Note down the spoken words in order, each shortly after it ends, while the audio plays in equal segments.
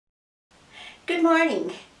Good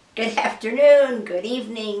morning, good afternoon, good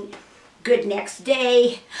evening, good next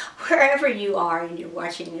day, wherever you are and you're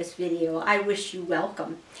watching this video. I wish you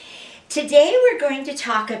welcome. Today we're going to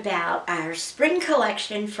talk about our spring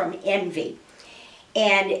collection from Envy.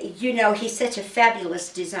 And you know, he's such a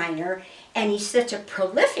fabulous designer and he's such a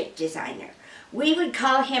prolific designer. We would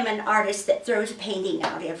call him an artist that throws a painting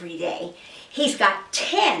out every day. He's got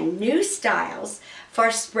 10 new styles for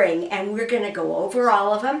spring, and we're going to go over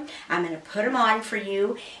all of them. I'm going to put them on for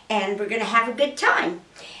you, and we're going to have a good time.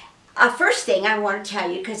 First thing I want to tell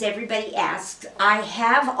you, because everybody asks, I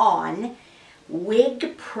have on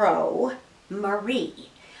Wig Pro Marie.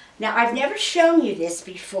 Now, I've never shown you this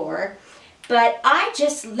before, but I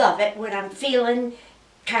just love it when I'm feeling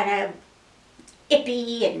kind of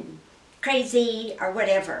ippy and crazy or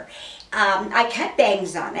whatever. I cut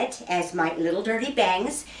bangs on it as my little dirty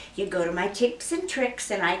bangs. You go to my tips and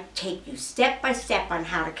tricks and I take you step by step on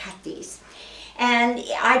how to cut these. And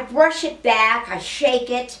I brush it back, I shake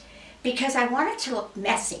it, because I want it to look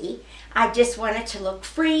messy. I just want it to look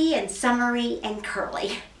free and summery and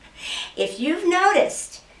curly. If you've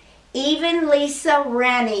noticed, even Lisa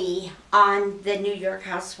Rennie on the New York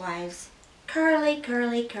Housewives, curly,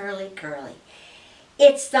 curly, curly, curly.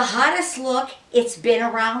 It's the hottest look. It's been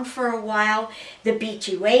around for a while. The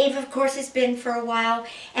beachy wave, of course, has been for a while.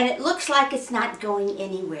 And it looks like it's not going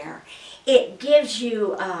anywhere. It gives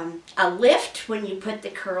you a lift when you put the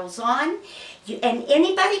curls on. And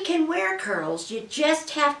anybody can wear curls. You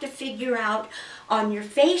just have to figure out on your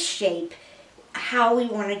face shape how we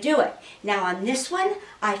want to do it. Now on this one,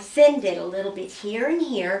 I thinned it a little bit here and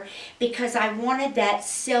here because I wanted that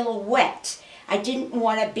silhouette. I didn't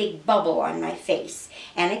want a big bubble on my face.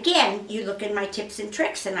 And again, you look in my tips and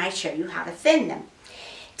tricks and I show you how to thin them.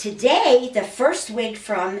 Today, the first wig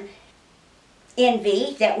from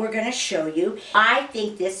Envy that we're going to show you, I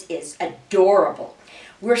think this is adorable.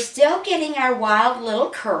 We're still getting our wild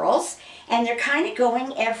little curls and they're kind of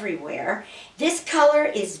going everywhere. This color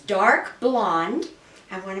is dark blonde.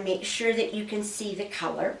 I want to make sure that you can see the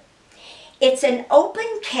color. It's an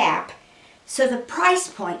open cap. So the price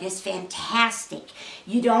point is fantastic.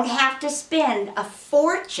 You don't have to spend a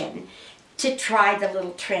fortune to try the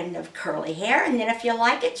little trend of curly hair. And then if you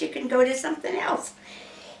like it, you can go to something else.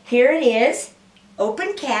 Here it is,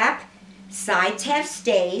 open cap, sides have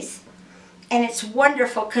stays. And it's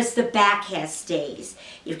wonderful because the back has stays.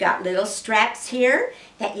 You've got little straps here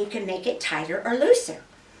that you can make it tighter or looser.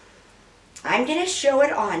 I'm going to show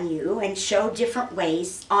it on you and show different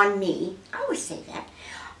ways on me. I always say that.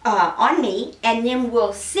 On me, and then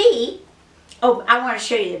we'll see. Oh, I want to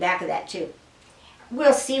show you the back of that too.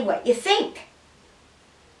 We'll see what you think.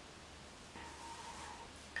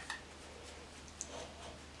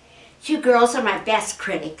 You girls are my best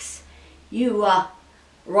critics. You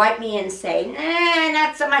write me and say, nah,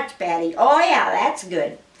 not so much, Patty. Oh yeah, that's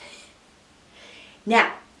good.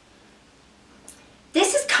 Now,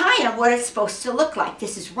 this is kind of what it's supposed to look like.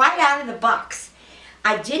 This is right out of the box.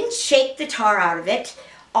 I didn't shake the tar out of it,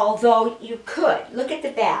 although you could. Look at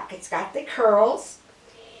the back. It's got the curls.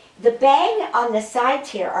 The bang on the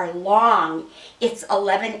sides here are long. It's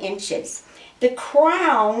 11 inches. The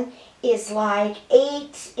crown is like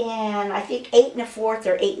 8 and I think 8 1/4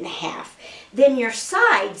 or 8 1/2. Then your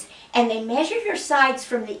sides, and they measure your sides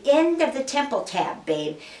from the end of the temple tab,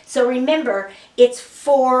 babe. So remember, it's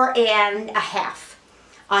 4 1/2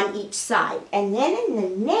 on each side. And then in the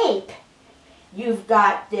nape, you've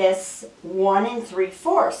got this 1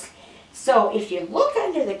 3/4. So if you look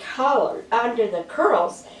under the collar, under the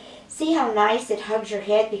curls, see how nice it hugs your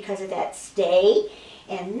head because of that stay?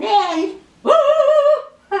 And then,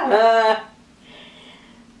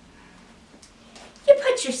 you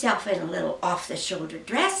put yourself in a little off-the-shoulder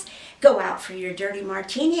dress, go out for your dirty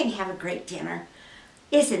martini and have a great dinner.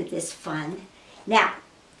 Isn't this fun? Now,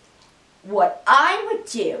 what I would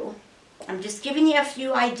do, I'm just giving you a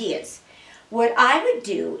few ideas. What I would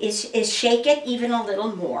do is shake it even a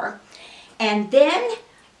little more. And then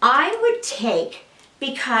I would take,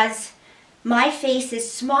 because my face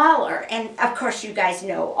is smaller, and of course you guys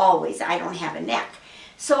know always I don't have a neck.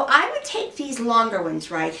 So I would take these longer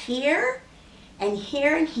ones right here and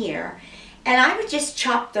here and here, and I would just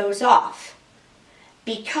chop those off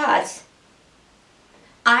because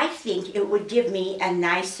I think it would give me a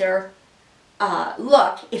nicer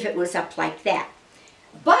look if it was up like that.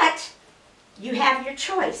 But you have your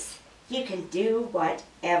choice. You can do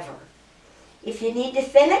whatever. If you need to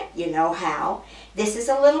thin it, you know how. This is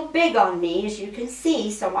a little big on me, as you can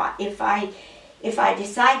see, so if I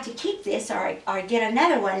decide to keep this or get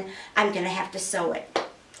another one, I'm going to have to sew it.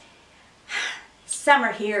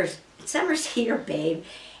 Summer's here, babe,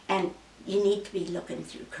 and You need to be looking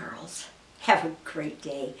through curls. Have a great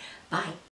day. Bye.